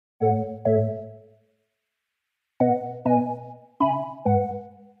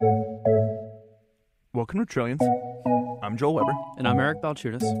Welcome to Trillions. I'm Joel Weber. And I'm Eric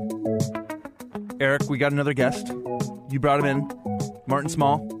Balchunas. Eric, we got another guest. You brought him in. Martin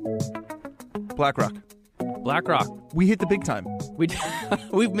Small, BlackRock. BlackRock. We hit the big time.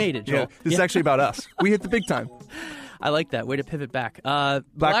 We've made it, Joel. Yeah, this is actually about us. We hit the big time. I like that. Way to pivot back.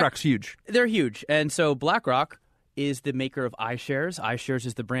 BlackRock's huge. They're huge. And so BlackRock is the maker of iShares. iShares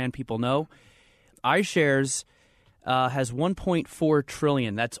is the brand people know. iShares has $1.4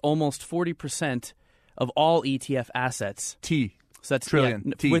 trillion. That's almost 40% of all ETF assets. T. So that's trillion.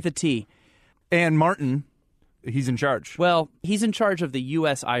 Yeah, T. with a T. And Martin, he's in charge. Well, he's in charge of the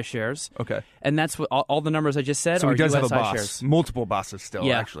U.S. iShares. Okay. And that's what all the numbers I just said so are he does U.S. have a boss. iShares. Multiple bosses still,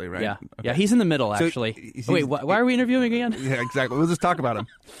 Yeah. actually, right? Yeah. Okay. Yeah, he's in the middle, So actually. Wait, why are we interviewing again? Yeah, exactly. We'll just talk about him.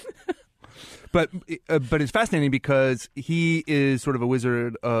 But it's fascinating because he is sort of a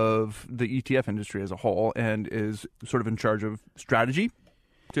wizard of the ETF industry as a whole and is sort of in charge of strategy,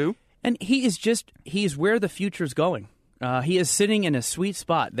 too. And he's where the future's going. He is sitting in a sweet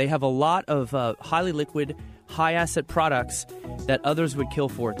spot. They have a lot of highly liquid, high asset products that others would kill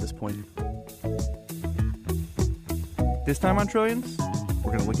for at this point. This time on Trillions,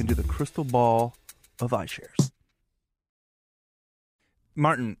 we're going to look into the crystal ball of iShares.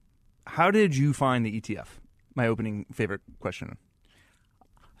 Martin, how did you find the ETF? My opening favorite question.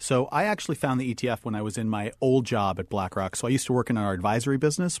 So I actually found the ETF when I was in my old job at BlackRock. So I used to work in our advisory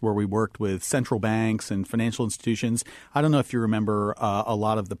business where we worked with central banks and financial institutions. I don't know if you remember a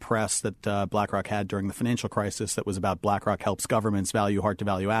lot of the press that BlackRock had during the financial crisis that was about BlackRock helps governments value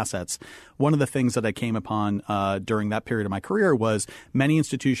hard-to-value assets. One of the things that I came upon during that period of my career was many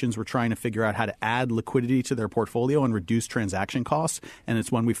institutions were trying to figure out how to add liquidity to their portfolio and reduce transaction costs. And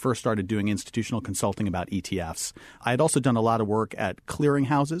it's when we first started doing institutional consulting about ETFs. I had also done a lot of work at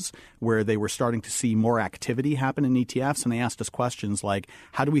clearinghouses where they were starting to see more activity happen in ETFs. And they asked us questions like,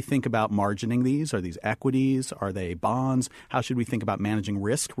 how do we think about margining these? Are these equities? Are they bonds? How should we think about managing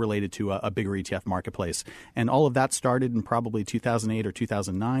risk related to a bigger ETF marketplace? And all of that started in probably 2008 or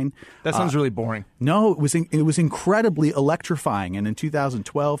 2009. That sounds really boring. No, it was incredibly electrifying. And in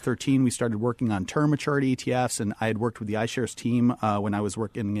 2012, 13, we started working on term maturity ETFs. And I had worked with the iShares team when I was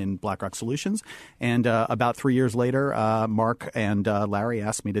working in BlackRock Solutions. And about 3 years later, Mark and Larry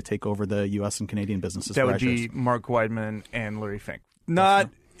asked me to take over the U.S. and Canadian businesses. That would be iShares. Mark Weidman and Larry Fink. Not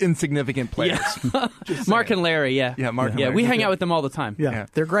insignificant players. Yeah. Mark and Larry, yeah. Yeah, Mark and Yeah, Larry. we hang out with them all the time. Yeah,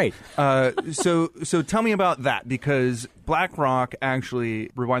 they're great. So tell me about that, because BlackRock actually,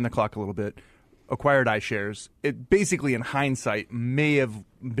 rewind the clock a little bit, acquired iShares. It basically, in hindsight, may have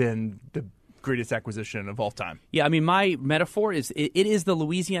been the greatest acquisition of all time. Yeah, I mean, my metaphor is it is the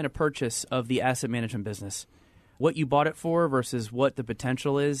Louisiana Purchase of the asset management business. What you bought it for versus what the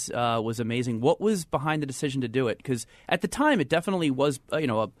potential is was amazing. What was behind the decision to do it? Because at the time, it definitely was,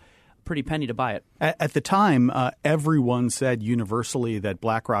 a pretty penny to buy it. At the time, everyone said universally that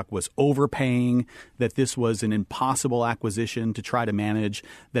BlackRock was overpaying, that this was an impossible acquisition to try to manage,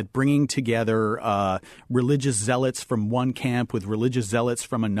 that bringing together religious zealots from one camp with religious zealots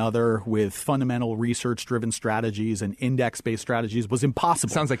from another with fundamental research-driven strategies and index-based strategies was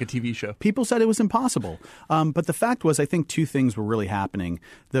impossible. Sounds like a TV show. People said it was impossible. But the fact was, I think two things were really happening.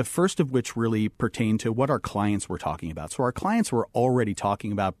 The first of which really pertained to what our clients were talking about. So our clients were already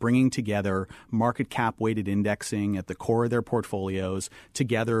talking about bringing together market cap weighted indexing at the core of their portfolios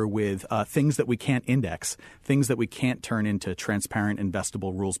together with things that we can't index, things that we can't turn into transparent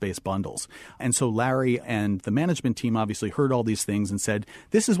investable rules-based bundles. And so Larry and the management team obviously heard all these things and said,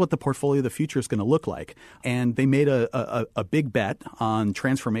 this is what the portfolio of the future is going to look like. And they made a big bet on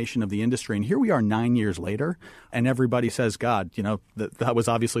transformation of the industry. And here we are 9 years later, and everybody says, God, that was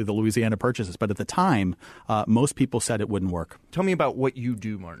obviously the Louisiana Purchases. But at the time, most people said it wouldn't work. Tell me about what you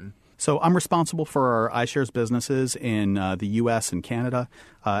do, Martin. So I'm responsible for our iShares businesses in the U.S. and Canada.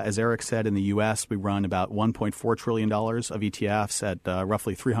 As Eric said, in the U.S., we run about $1.4 trillion of ETFs at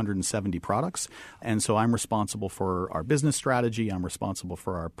roughly 370 products. And so I'm responsible for our business strategy. I'm responsible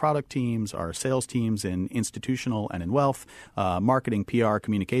for our product teams, our sales teams in institutional and in wealth, marketing, PR,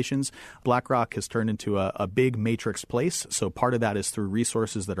 communications. BlackRock has turned into a big matrix place. So part of that is through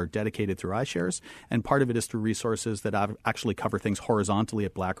resources that are dedicated through iShares, and part of it is through resources that actually cover things horizontally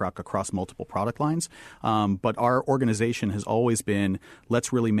at BlackRock across multiple product lines. But our organization has always been,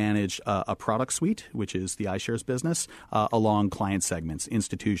 let's really manage a product suite, which is the iShares business, along client segments,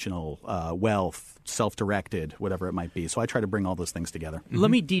 institutional, wealth, self-directed, whatever it might be. So I try to bring all those things together.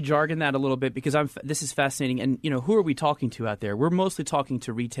 Let me de-jargon that a little bit because this is fascinating. And, who are we talking to out there? We're mostly talking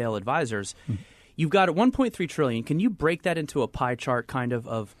to retail advisors. Mm-hmm. You've got $1.3 trillion. Can you break that into a pie chart kind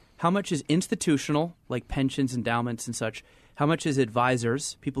of how much is institutional, like pensions, endowments and such? How much is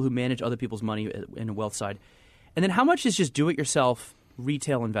advisors, people who manage other people's money in the wealth side? And then how much is just do-it-yourself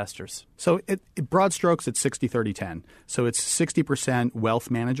retail investors? So broad strokes, it's 60-30-10. So it's 60% wealth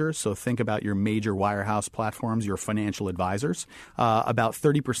managers. So think about your major wirehouse platforms, your financial advisors. About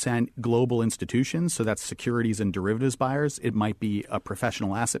 30% global institutions. So that's securities and derivatives buyers. It might be a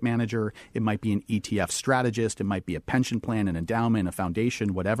professional asset manager. It might be an ETF strategist. It might be a pension plan, an endowment, a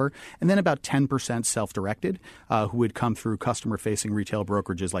foundation, whatever. And then about 10% self-directed who would come through customer-facing retail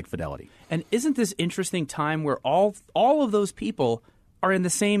brokerages like Fidelity. And isn't this interesting time where all of those people are in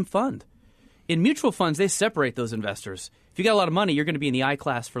the same fund? In mutual funds, they separate those investors. If you got a lot of money, you're going to be in the I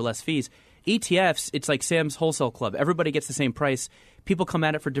class for less fees. ETFs, it's like Sam's Wholesale Club. Everybody gets the same price. People come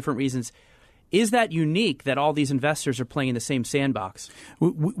at it for different reasons. Is that unique that all these investors are playing in the same sandbox?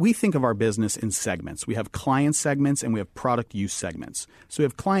 We think of our business in segments. We have client segments and we have product use segments. So we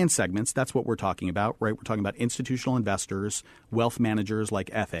have client segments. That's what we're talking about, right? We're talking about institutional investors, wealth managers like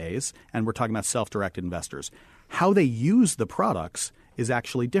FAs, and we're talking about self-directed investors. How they use the products is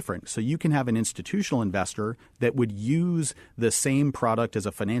actually different. So you can have an institutional investor that would use the same product as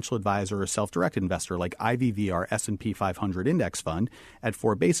a financial advisor or self-directed investor like IVV, our S&P 500 index fund, at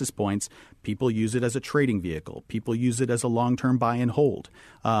 4 basis points. People use it as a trading vehicle. People use it as a long-term buy and hold.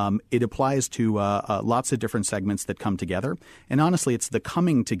 It applies to lots of different segments that come together. And honestly, it's the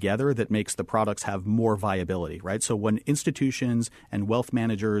coming together that makes the products have more viability, right? So when institutions and wealth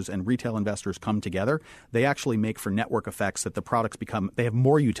managers and retail investors come together, they actually make for network effects that the products they have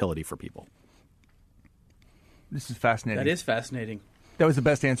more utility for people. This is fascinating. That is fascinating. That was the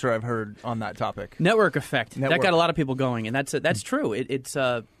best answer I've heard on that topic. Network effect. That got a lot of people going, and that's true. It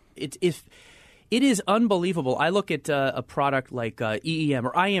is unbelievable. I look at a product like EEM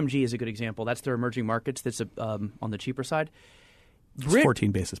or IMG is a good example. That's their emerging markets. That's on the cheaper side. It's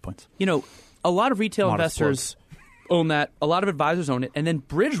 14 basis points. You know, a lot of retail investors own that. A lot of advisors own it, and then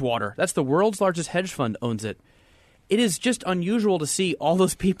Bridgewater, that's the world's largest hedge fund, owns it. It is just unusual to see all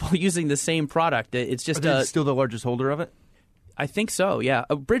those people using the same product. It's just still the largest holder of it? I think so, yeah.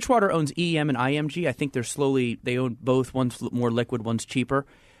 Bridgewater owns EEM and IMG. I think they own both. One's more liquid, one's cheaper.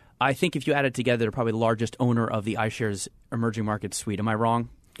 I think if you add it together, they're probably the largest owner of the iShares emerging markets suite. Am I wrong?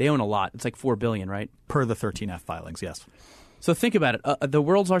 They own a lot. It's like $4 billion, right? Per the 13F filings, yes. So think about it. The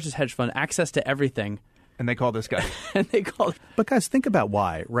world's largest hedge fund, access to everything. And they call this guy. But guys, think about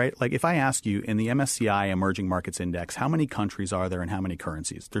why, right? Like if I ask you in the MSCI Emerging Markets Index, how many countries are there and how many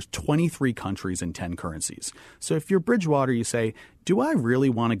currencies? There's 23 countries and 10 currencies. So if you're Bridgewater, you say, do I really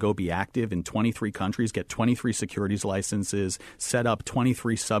want to go be active in 23 countries, get 23 securities licenses, set up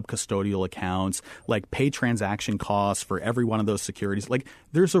 23 sub-custodial accounts, like pay transaction costs for every one of those securities? Like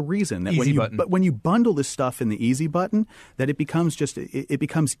there's a reason that when you bundle this stuff in the easy button, that it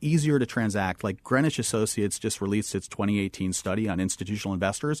becomes easier to transact. Like Greenwich Associates just released its 2018 study on institutional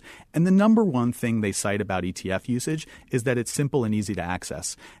investors. And the number one thing they cite about ETF usage is that it's simple and easy to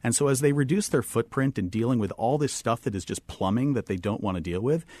access. And so as they reduce their footprint in dealing with all this stuff that is just plumbing that they don't want to deal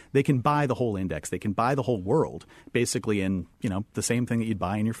with, they can buy the whole index. They can buy the whole world, basically in, the same thing that you'd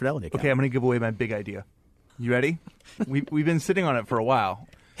buy in your Fidelity account. Okay, I'm going to give away my big idea. You ready? We've been sitting on it for a while.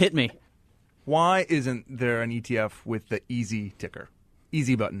 Hit me. Why isn't there an ETF with the easy ticker?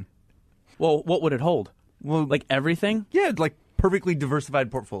 Easy button. Well, what would it hold? Well, like everything? Yeah, like perfectly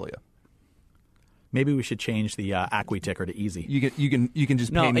diversified portfolio. Maybe we should change the ACWI ticker to easy. You can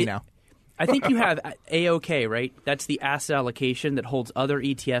just pay me now. I think you have AOK, right? That's the asset allocation that holds other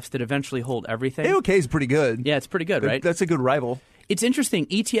ETFs that eventually hold everything. AOK is pretty good. Yeah, it's pretty good, right? That's a good rival. It's interesting.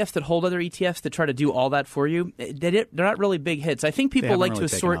 ETFs that hold other ETFs that try to do all that for you, they're not really big hits. I think people like to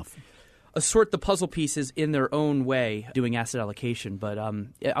assort the puzzle pieces in their own way, doing asset allocation. But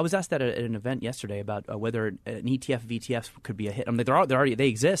I was asked that at an event yesterday about whether an ETF of ETFs could be a hit. I mean, they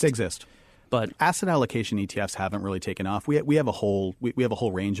exist. They exist. But asset allocation ETFs haven't really taken off. We have a whole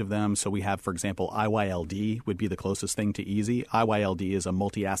range of them. So we have, for example, IYLD would be the closest thing to easy. IYLD is a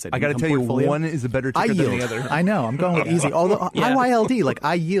multi-asset income portfolio. I got to tell you, one is a better ticker than the other. I know. I'm going with easy. Although IYLD, like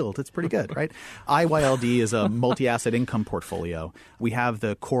I yield, it's pretty good, right? IYLD is a multi-asset income portfolio. We have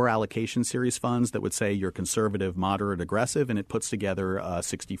the core allocation series funds that would say you're conservative, moderate, aggressive, and it puts together a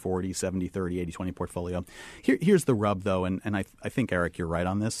 60-40, 70-30, 80-20 portfolio. Here's the rub, though, and I think, Eric, you're right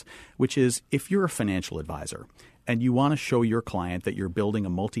on this, which is if you're a financial advisor and you want to show your client that you're building a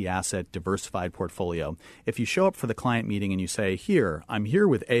multi-asset diversified portfolio, if you show up for the client meeting and you say, I'm here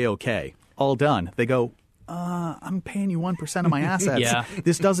with AOK, all done, they go, I'm paying you 1% of my assets. Yeah.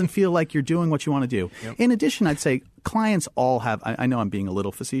 This doesn't feel like you're doing what you want to do. Yep. In addition, I'd say clients all have, I know I'm being a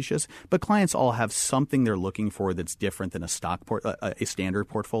little facetious, but clients all have something they're looking for that's different than a standard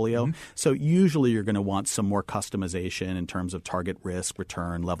portfolio. Mm-hmm. So usually you're going to want some more customization in terms of target risk,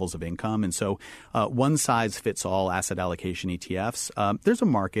 return, levels of income. And so one size fits all asset allocation ETFs. There's a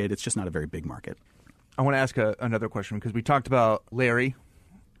market. It's just not a very big market. I want to ask another question because we talked about Larry,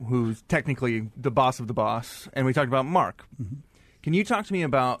 who's technically the boss of the boss, and we talked about Mark. Mm-hmm. Can you talk to me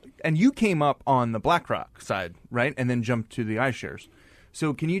about, and you came up on the BlackRock side, right, and then jumped to the iShares.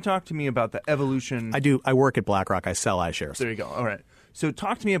 So can you talk to me about the evolution? I do. I work at BlackRock. I sell iShares. There you go. All right. So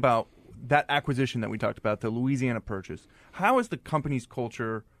talk to me about that acquisition that we talked about, the Louisiana Purchase. How has the company's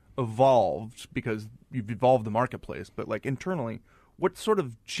culture evolved? Because you've evolved the marketplace, but like internally, what sort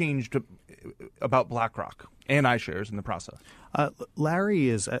of changed about BlackRock and iShares in the process? Larry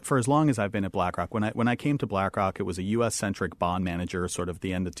is, for as long as I've been at BlackRock, when I came to BlackRock, it was a U.S.-centric bond manager, sort of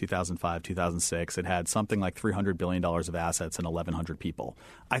the end of 2005, 2006. It had something like $300 billion of assets and 1,100 people.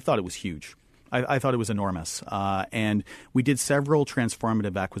 I thought it was huge. I thought it was enormous. And we did several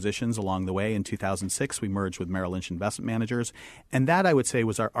transformative acquisitions along the way. In 2006, we merged with Merrill Lynch Investment Managers. And that, I would say,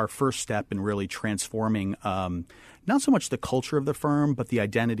 was our first step in really transforming not so much the culture of the firm, but the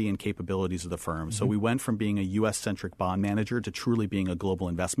identity and capabilities of the firm. Mm-hmm. So we went from being a U.S.-centric bond manager to truly being a global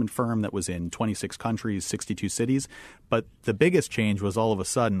investment firm that was in 26 countries, 62 cities. But the biggest change was all of a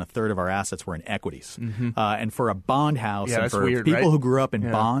sudden a third of our assets were in equities. Mm-hmm. And for a bond house and for weird, people right? who grew up in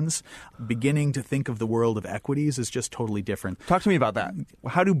bonds, beginning to think of the world of equities is just totally different. Talk to me about that.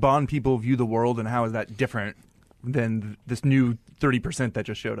 How do bond people view the world, and how is that different than this new 30% that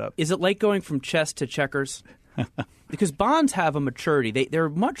just showed up? Is it like going from chess to checkers? Because bonds have a maturity. They're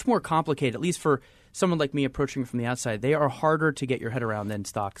much more complicated, at least for someone like me approaching from the outside. They are harder to get your head around than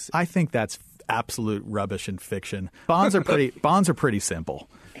stocks. I think that's absolute rubbish and fiction. Bonds are pretty simple.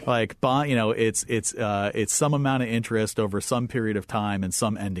 Like bond, it's some amount of interest over some period of time and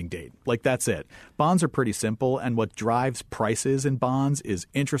some ending date. Like that's it. Bonds are pretty simple, and what drives prices in bonds is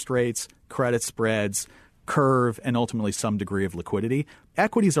interest rates, credit spreads, curve, and ultimately some degree of liquidity.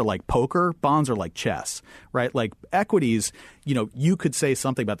 Equities are like poker. Bonds are like chess, right? Like equities, you could say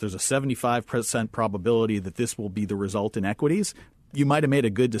something about there's a 75% probability that this will be the result in equities. You might have made a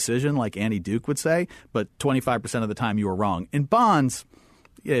good decision, like Andy Duke would say, but 25% of the time you were wrong. In bonds,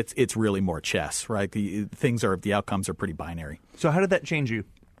 it's really more chess, right? The outcomes are pretty binary. So how did that change you?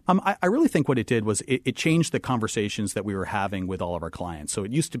 I really think what it did was it changed the conversations that we were having with all of our clients. So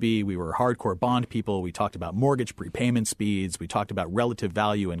it used to be we were hardcore bond people. We talked about mortgage prepayment speeds. We talked about relative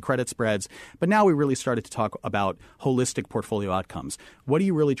value and credit spreads. But now we really started to talk about holistic portfolio outcomes. What are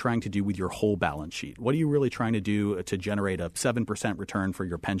you really trying to do with your whole balance sheet? What are you really trying to do to generate a 7% return for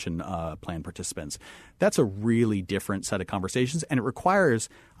your pension plan participants? That's a really different set of conversations, and it requires,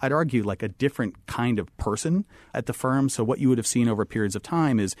 I'd argue, like a different kind of person at the firm. So what you would have seen over periods of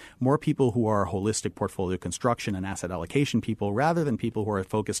time is more people who are holistic portfolio construction and asset allocation people rather than people who are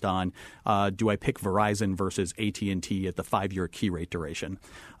focused on do I pick Verizon versus AT&T at the 5-year key rate duration.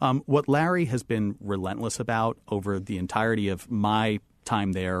 What Larry has been relentless about over the entirety of my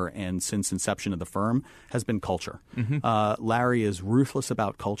time there and since inception of the firm has been culture. Mm-hmm. Larry is ruthless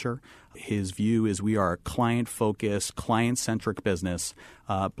about culture. His view is we are a client-focused, client-centric business.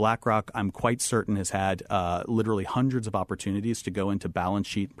 BlackRock, I'm quite certain, has had literally hundreds of opportunities to go into balance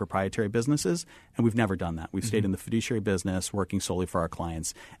sheet proprietary businesses, and we've never done that. We've stayed in the fiduciary business, working solely for our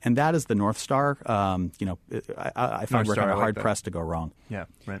clients. And that is the North Star. I find we're kind of hard-pressed to go wrong. Yeah,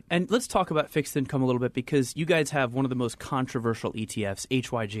 right. And let's talk about fixed income a little bit, because you guys have one of the most controversial ETFs,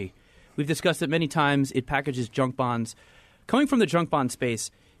 HYG. We've discussed it many times. It packages junk bonds. Coming from the junk bond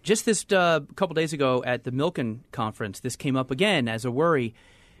space, just this couple days ago at the Milken conference, this came up again as a worry.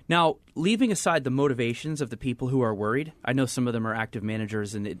 Now, leaving aside the motivations of the people who are worried, I know some of them are active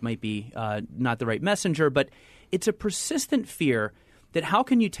managers and it might be not the right messenger, but it's a persistent fear that how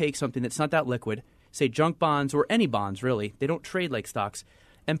can you take something that's not that liquid, say junk bonds or any bonds really, they don't trade like stocks,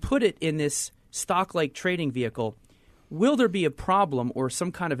 and put it in this stock-like trading vehicle. Will there be a problem or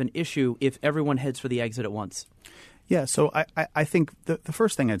some kind of an issue if everyone heads for the exit at once? Yeah, so I think the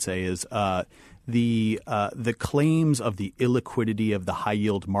first thing I'd say is the claims of the illiquidity of the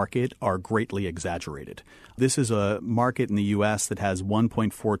high-yield market are greatly exaggerated. This is a market in the U.S. that has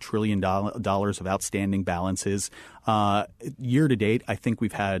 $1.4 trillion of outstanding balances. Year to date, I think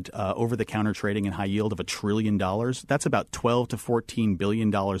we've had over-the-counter trading in high yield of $1 trillion. That's about $12 to $14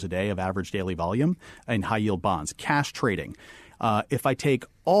 billion a day of average daily volume in high-yield bonds. Cash trading. If I take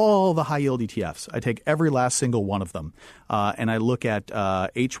all the high-yield ETFs, I take every last single one of them, and I look at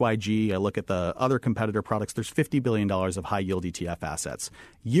HYG, I look at the other competitor products, there's $50 billion of high-yield ETF assets.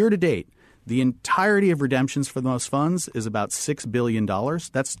 Year to date, the entirety of redemptions for those funds is about $6 billion.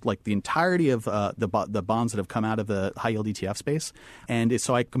 That's like the entirety of the bonds that have come out of the high-yield ETF space. And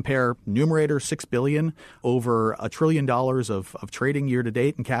so I compare numerator $6 billion over $1 trillion of trading year to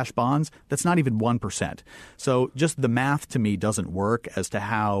date in cash bonds. That's not even 1%. So just the math to me doesn't work as to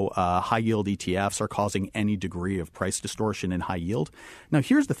how high-yield ETFs are causing any degree of price distortion in high yield. Now,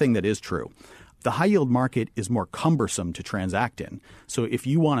 here's the thing that is true. The high-yield market is more cumbersome to transact in. So if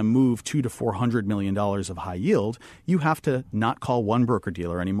you want to move $200 to $400 million of high yield, you have to not call one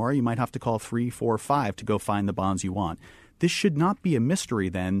broker-dealer anymore. You might have to call 3, 4, 5 to go find the bonds you want. This should not be a mystery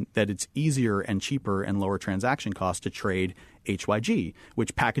then that it's easier and cheaper and lower transaction costs to trade HYG,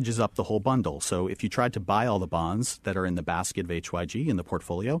 which packages up the whole bundle. So if you tried to buy all the bonds that are in the basket of HYG in the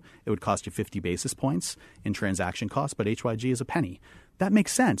portfolio, it would cost you 50 basis points in transaction costs, but HYG is a penny. That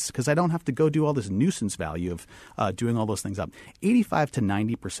makes sense because I don't have to go do all this nuisance value of doing all those things up. 85 to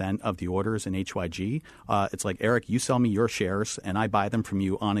 90% of the orders in HYG, it's like, Eric, you sell me your shares and I buy them from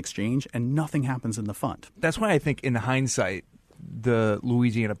you on exchange and nothing happens in the fund. That's why I think in hindsight, the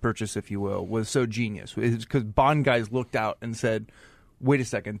Louisiana Purchase, if you will, was so genius. It's because bond guys looked out and said, wait a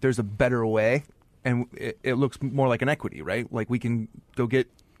second, there's a better way. And it looks more like an equity, right? Like we can go get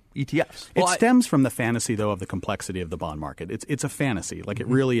ETFs. It stems from the fantasy, though, of the complexity of the bond market. It's a fantasy, like it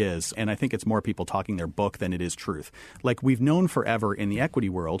really is. And I think it's more people talking their book than it is truth. Like we've known forever in the equity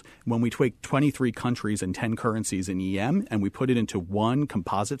world, when we take 23 countries and 10 currencies in EM and we put it into one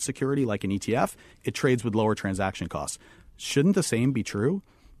composite security like an ETF, it trades with lower transaction costs. Shouldn't the same be true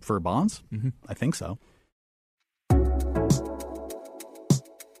for bonds? Mm-hmm. I think so.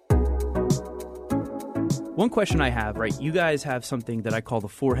 One question I have, right? You guys have something that I call the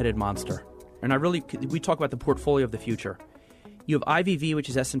four-headed monster. And we talk about the portfolio of the future. You have IVV, which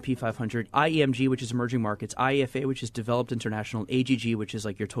is S&P 500, IEMG, which is emerging markets, IEFA, which is developed international, and AGG, which is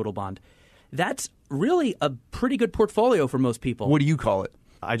like your total bond. That's really a pretty good portfolio for most people. What do you call it?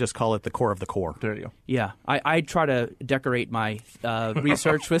 I just call it the core of the core. There you go. Yeah. I try to decorate my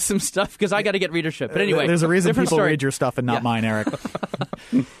research with some stuff because I got to get readership. But anyway. There's a reason people story. read your stuff and not mine, Eric.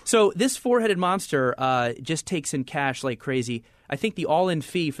 So this four-headed monster just takes in cash like crazy. I think the all-in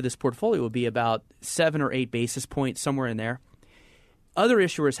fee for this portfolio would be about 7 or 8 basis points, somewhere in there. Other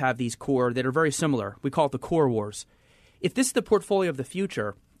issuers have these core that are very similar. We call it the core wars. If this is the portfolio of the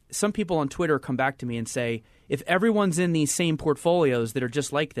future, some people on Twitter come back to me and say, if everyone's in these same portfolios that are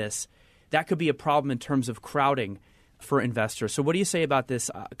just like this, that could be a problem in terms of crowding for investors. So what do you say about this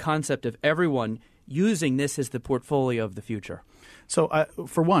concept of everyone using this as the portfolio of the future? So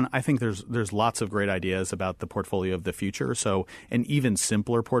for one, I think there's lots of great ideas about the portfolio of the future. So an even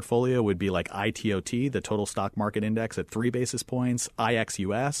simpler portfolio would be like ITOT, the total stock market index at 3 basis points,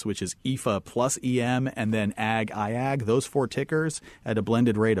 IXUS, which is IFA plus EM, and then IAG. Those 4 tickers at a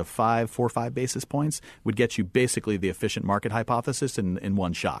blended rate of 4 or 5 basis points would get you basically the efficient market hypothesis in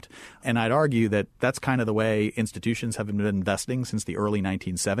one shot. And I'd argue that that's kind of the way institutions have been investing since the early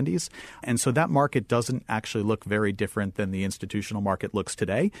 1970s. And so that market doesn't actually look very different than the institutional market looks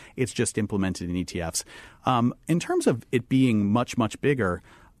today. It's just implemented in ETFs. In terms of it being much, much bigger,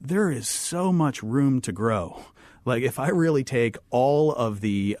 there is so much room to grow. Like if I really take all of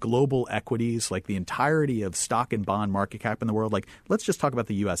the global equities, like the entirety of stock and bond market cap in the world, like let's just talk about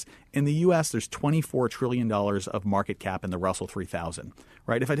the U.S. In the U.S., there's $24 trillion of market cap in the Russell 3000,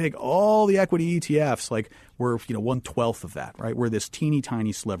 right? If I take all the equity ETFs, like we're 1/12 of that, right? We're this teeny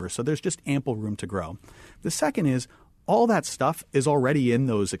tiny sliver. So there's just ample room to grow. The second is all that stuff is already in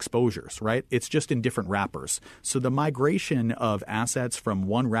those exposures, right? It's just in different wrappers. So the migration of assets from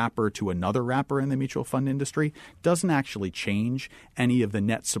one wrapper to another wrapper in the mutual fund industry doesn't actually change any of the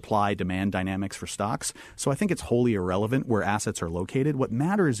net supply demand dynamics for stocks. So I think it's wholly irrelevant where assets are located. What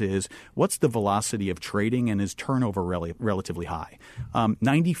matters is what's the velocity of trading and is turnover relatively high.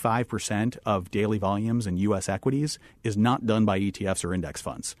 95% of daily volumes in U.S. equities is not done by ETFs or index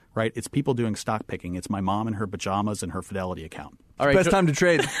funds, right? It's people doing stock picking. It's my mom in her pajamas and her Fidelity account. All right, best time to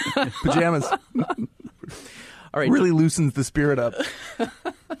trade. Pajamas. All right, really loosens the spirit up.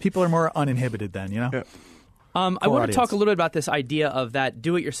 People are more uninhibited then, Yeah. I want to talk a little bit about this idea of that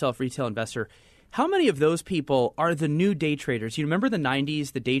do-it-yourself retail investor. How many of those people are the new day traders? You remember the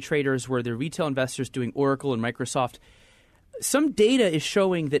 90s, the day traders were the retail investors doing Oracle and Microsoft. Some data is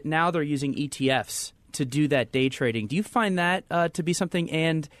showing that now they're using ETFs to do that day trading. Do you find that to be something?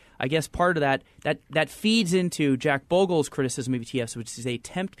 And I guess part of that feeds into Jack Bogle's criticism of ETFs, which is they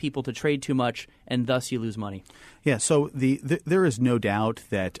tempt people to trade too much, and thus you lose money. Yeah, so there is no doubt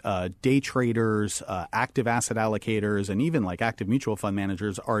that day traders, active asset allocators, and even like active mutual fund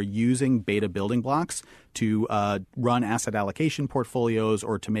managers are using beta building blocks to run asset allocation portfolios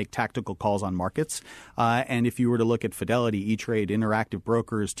or to make tactical calls on markets. And if you were to look at Fidelity, E-Trade, Interactive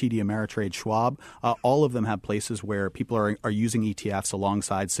Brokers, TD Ameritrade, Schwab, all of them have places where people are using ETFs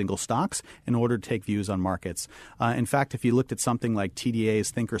alongside single stocks in order to take views on markets. In fact, if you looked at something like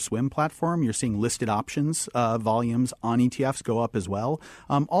TDA's Thinkorswim platform, you're seeing listed options volumes on ETFs go up as well.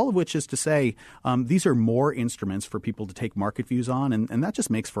 All of which is to say these are more instruments for people to take market views on, and that just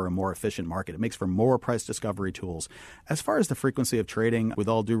makes for a more efficient market. It makes for more price discovery tools. As far as the frequency of trading, with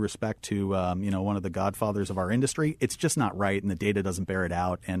all due respect to one of the godfathers of our industry, it's just not right, and the data doesn't bear it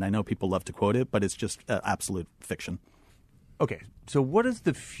out. And I know people love to quote it, but it's just absolute fiction. Okay, so what does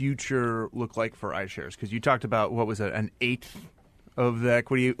the future look like for iShares? Because you talked about, what was it, an eighth of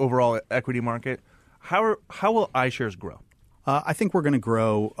the overall equity market. How will iShares grow? I think we're going to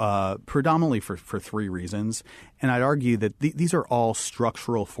grow predominantly for three reasons. And I'd argue that these are all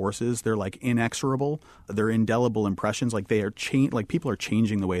structural forces. They're like inexorable. They're indelible impressions. Like they are like people are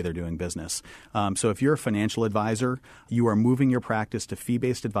changing the way they're doing business. So if you're a financial advisor, you are moving your practice to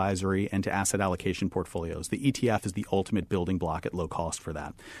fee-based advisory and to asset allocation portfolios. The ETF is the ultimate building block at low cost for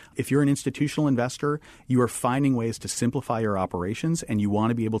that. If you're an institutional investor, you are finding ways to simplify your operations, and you want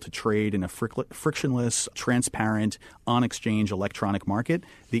to be able to trade in a frictionless, transparent, on-exchange electronic market.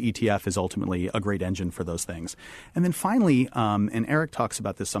 The ETF is ultimately a great engine for those things. And then finally, and Eric talks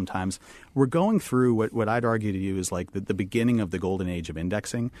about this sometimes, we're going through what I'd argue to you is like the beginning of the golden age of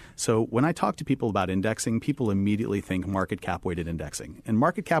indexing. So when I talk to people about indexing, people immediately think market cap weighted indexing. And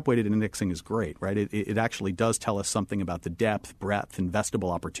market cap weighted indexing is great, right? It actually does tell us something about the depth, breadth,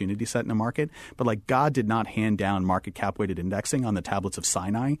 investable opportunity set in a market. But like God did not hand down market cap weighted indexing on the tablets of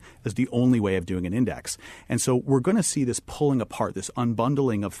Sinai as the only way of doing an index. And so we're going to see this pulling apart, this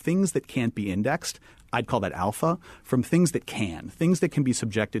unbundling of things that can't be indexed. I'd call that alpha, from things that can be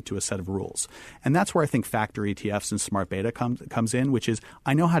subjected to a set of rules. And that's where I think factor ETFs and smart beta comes in, which is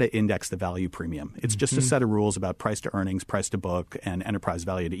I know how to index the value premium. It's just a set of rules about price to earnings, price to book, and enterprise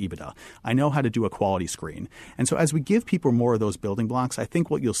value to EBITDA. I know how to do a quality screen. And so as we give people more of those building blocks, I think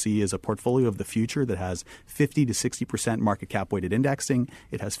what you'll see is a portfolio of the future that has 50 to 60% market cap weighted indexing.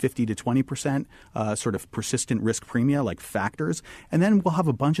 It has 50 to 20% sort of persistent risk premia like factors. And then we'll have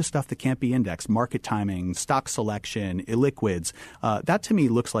a bunch of stuff that can't be indexed, market timing, stock selection, illiquids. That to me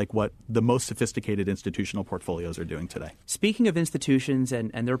looks like what the most sophisticated institutional portfolios are doing today. Speaking of institutions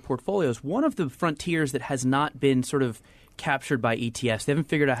and their portfolios, one of the frontiers that has not been sort of captured by ETFs, they haven't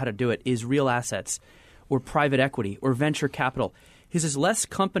figured out how to do it, is real assets or private equity or venture capital. Because as less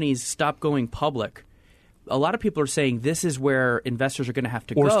companies stop going public, a lot of people are saying this is where investors are going to have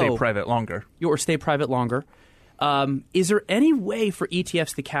to go. Or stay private longer. Or stay private longer. Is there any way for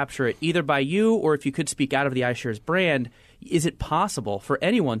ETFs to capture it, either by you or if you could speak out of the iShares brand? Is it possible for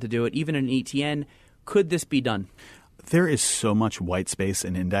anyone to do it, even an ETN? Could this be done? There is so much white space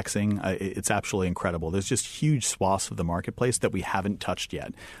in indexing. It's absolutely incredible. There's just huge swaths of the marketplace that we haven't touched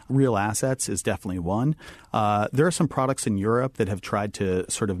yet. Real assets is definitely one. There are some products in Europe that have tried to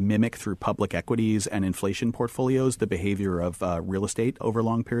sort of mimic through public equities and inflation portfolios the behavior of real estate over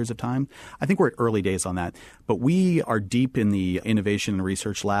long periods of time. I think we're at early days on that. But we are deep in the innovation and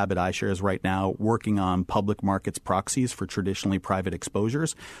research lab at iShares right now working on public markets proxies for traditionally private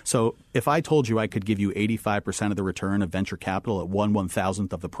exposures. So if I told you I could give you 85% of the return of venture capital at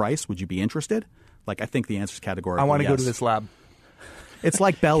 1/1000th of the price, would you be interested? Like, I think the answer is categorically I want to yes. go to this lab. It's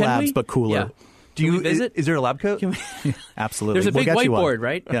like Bell Labs, but cooler. Yeah. Do you visit? Is there a lab coat? Absolutely. There's a big whiteboard,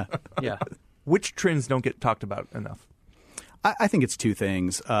 right? Yeah. Yeah. Which trends don't get talked about enough? I think it's two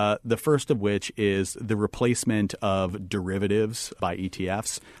things. The first of which is the replacement of derivatives by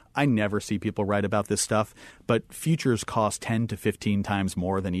ETFs. I never see people write about this stuff, but futures cost 10 to 15 times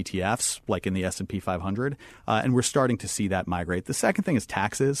more than ETFs, like in the S&P 500, and we're starting to see that migrate. The second thing is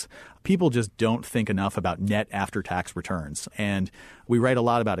taxes. People just don't think enough about net after-tax returns, and we write a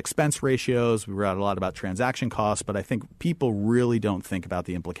lot about expense ratios, we write a lot about transaction costs, but I think people really don't think about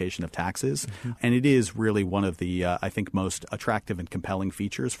the implication of taxes, and it is really one of the, I think, most attractive and compelling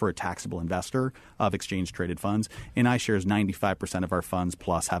features for a taxable investor of exchange-traded funds. In iShares, 95% of our funds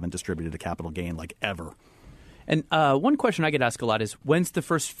plus haven't distributed a capital gain like ever. And one question I get asked a lot is, when's the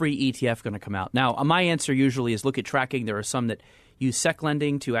first free ETF going to come out? Now, my answer usually is look at tracking. There are some that use sec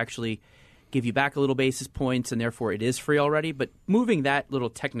lending to actually give you back a little basis points, and therefore it is free already. But moving that little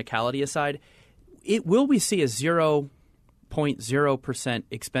technicality aside, will we see a zero 0.0%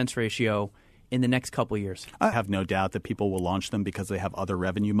 expense ratio in the next couple of years? I have no doubt that people will launch them because they have other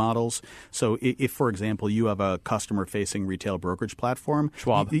revenue models. So if, for example, you have a customer-facing retail brokerage platform,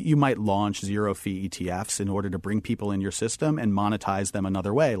 Schwab, you might launch zero-fee ETFs in order to bring people in your system and monetize them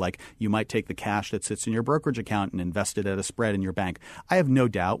another way. Like you might take the cash that sits in your brokerage account and invest it at a spread in your bank. I have no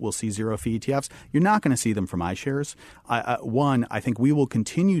doubt we'll see zero-fee ETFs. You're not going to see them from iShares. I think we will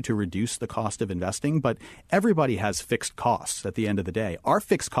continue to reduce the cost of investing, but everybody has fixed costs at the end of the day. Our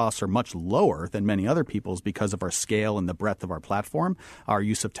fixed costs are much lower than many other people's because of our scale and the breadth of our platform, our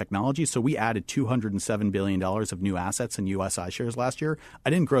use of technology. So we added $207 billion of new assets in U.S. iShares last year.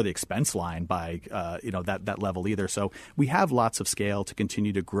 I didn't grow the expense line by that level either. So we have lots of scale to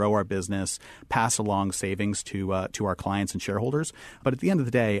continue to grow our business, pass along savings to our clients and shareholders. But at the end of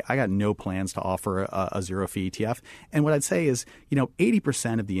the day, I got no plans to offer a zero-fee ETF. And what I'd say is,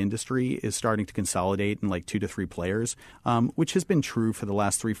 80% of the industry is starting to consolidate in like 2 to 3 players, which has been true for the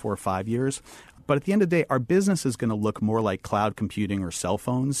last 3, 4, 5 years. But at the end of the day, our business is going to look more like cloud computing or cell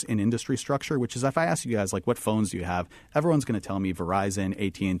phones in industry structure, which is if I ask you guys, like, what phones do you have? Everyone's going to tell me Verizon,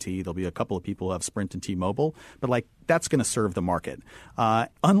 AT&T. There'll be a couple of people who have Sprint and T-Mobile. But, like, that's going to serve the market.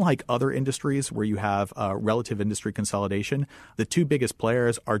 Unlike other industries where you have relative industry consolidation, the 2 biggest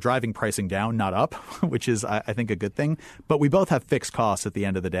players are driving pricing down, not up, which is, I think, a good thing. But we both have fixed costs at the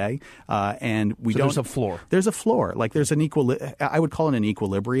end of the day. And we don't. There's a floor. There's a floor. Like, there's an I would call it an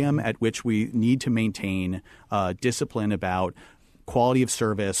equilibrium at which we need to maintain discipline about quality of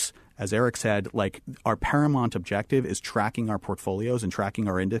service. As Eric said, like our paramount objective is tracking our portfolios and tracking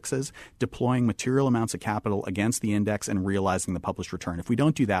our indexes, deploying material amounts of capital against the index and realizing the published return. If we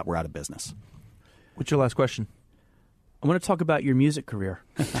don't do that, we're out of business. What's your last question? I want to talk about your music career.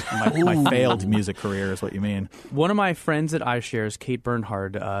 my failed music career is what you mean. One of my friends at iShares, Kate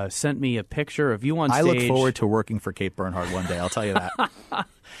Bernhard, sent me a picture of you on stage. I look forward to working for Kate Bernhard one day, I'll tell you that.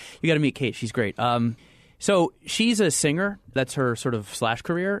 You got to meet Kate. She's great. So she's a singer. That's her sort of /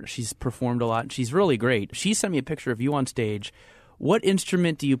 career. She's performed a lot. She's really great. She sent me a picture of you on stage. What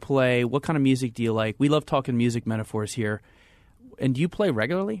instrument do you play? What kind of music do you like? We love talking music metaphors here. And do you play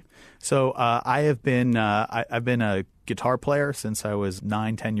regularly? So I've been a guitar player since I was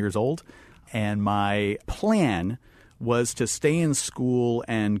 9, 10 years old. And my plan was to stay in school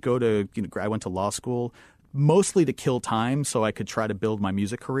and go to I went to law school, mostly to kill time so I could try to build my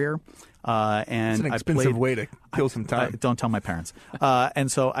music career. And it's an expensive way to kill some time. Don't tell my parents.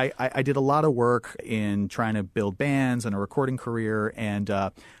 And so I did a lot of work in trying to build bands and a recording career. And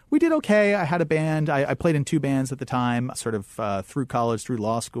we did okay. I had a band. I played in 2 bands at the time, sort of through college, through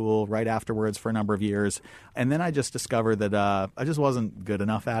law school, right afterwards for a number of years. And then I just discovered that I just wasn't good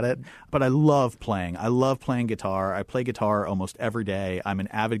enough at it. But I love playing. I love playing guitar. I play guitar almost every day. I'm an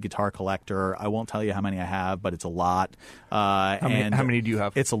avid guitar collector. I won't tell you how many I have, but it's a lot. How many do you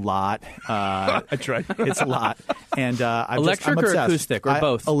have? It's a lot. I tried. It's a lot. And I'm electric or acoustic or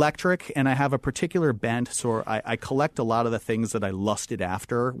both? Electric, and I have a particular bent, so I collect a lot of the things that I lusted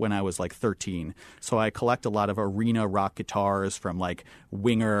after when I was like 13. So I collect a lot of arena rock guitars from like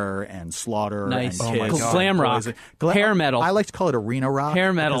Winger and Slaughter. Nice. And Kiss. Glam rock. Hair metal. I like to call it arena rock.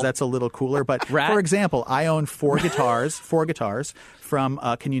 Hair metal. Because that's a little cooler. But for example, I own 4 guitars. 4 guitars from.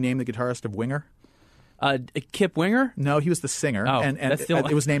 Can you name the guitarist of Winger? Kip Winger? No, he was the singer, and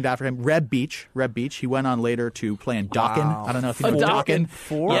it was named after him. Reb Beach. He went on later to play in Dokken. Wow. I don't know if you know Dokken.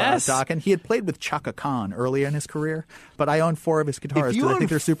 Yes. Dokken. He had played with Chaka Khan earlier in his career, but I own 4 of his guitars because I think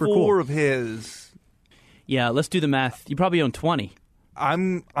they're super cool. 4 of his. Yeah, let's do the math. You probably own 20. I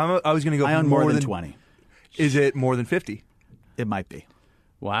was going to go. I own more than 20. Is it more than 50? It might be.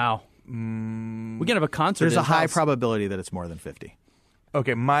 Wow. We can have a concert. There's a high probability that it's more than 50.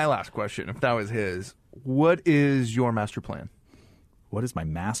 Okay, my last question, if that was his, what is your master plan? What is my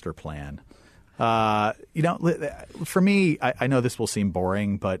master plan? For me, I know this will seem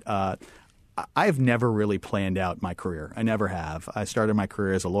boring, but I've never really planned out my career. I never have. I started my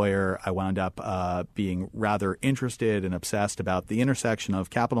career as a lawyer. I wound up being rather interested and obsessed about the intersection of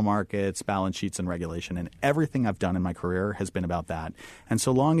capital markets, balance sheets, and regulation. And everything I've done in my career has been about that. And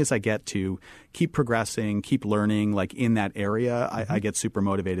so long as I get to keep progressing, keep learning, like in that area, I get super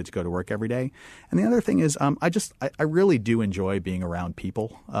motivated to go to work every day. And the other thing is I really do enjoy being around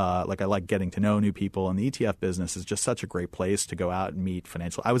people. I like getting to know new people. And the ETF business is just such a great place to go out and meet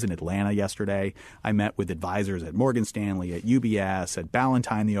financial. I was in Atlanta yesterday. yesterday. I met with advisors at Morgan Stanley, at UBS, at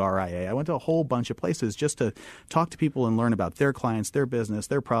Ballantine, the RIA. I went to a whole bunch of places just to talk to people and learn about their clients, their business,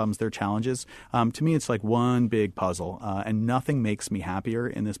 their problems, their challenges. To me, it's like one big puzzle, and nothing makes me happier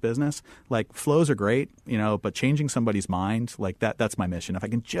in this business. Like, flows are great, but changing somebody's mind, like that's my mission. If I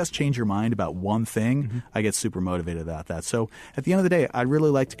can just change your mind about one thing, I get super motivated about that. So at the end of the day, I'd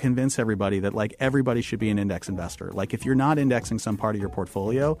really like to convince everybody that like everybody should be an index investor. Like, if you're not indexing some part of your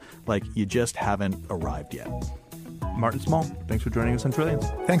portfolio, like, you just haven't arrived yet. Martin Small, thanks for joining us on Trillions.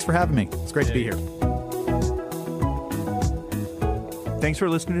 Thanks for having me. It's great to be here. Thanks for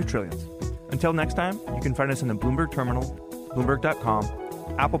listening to Trillions. Until next time, you can find us in the Bloomberg Terminal,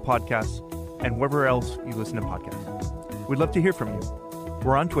 Bloomberg.com, Apple Podcasts, and wherever else you listen to podcasts. We'd love to hear from you.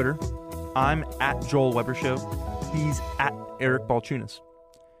 We're on Twitter. I'm at Joel Weber Show. He's at Eric Balchunas.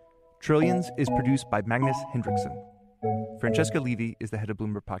 Trillions is produced by Magnus Hendrickson. Francesca Levy is the head of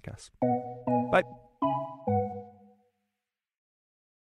Bloomberg Podcasts. Bye.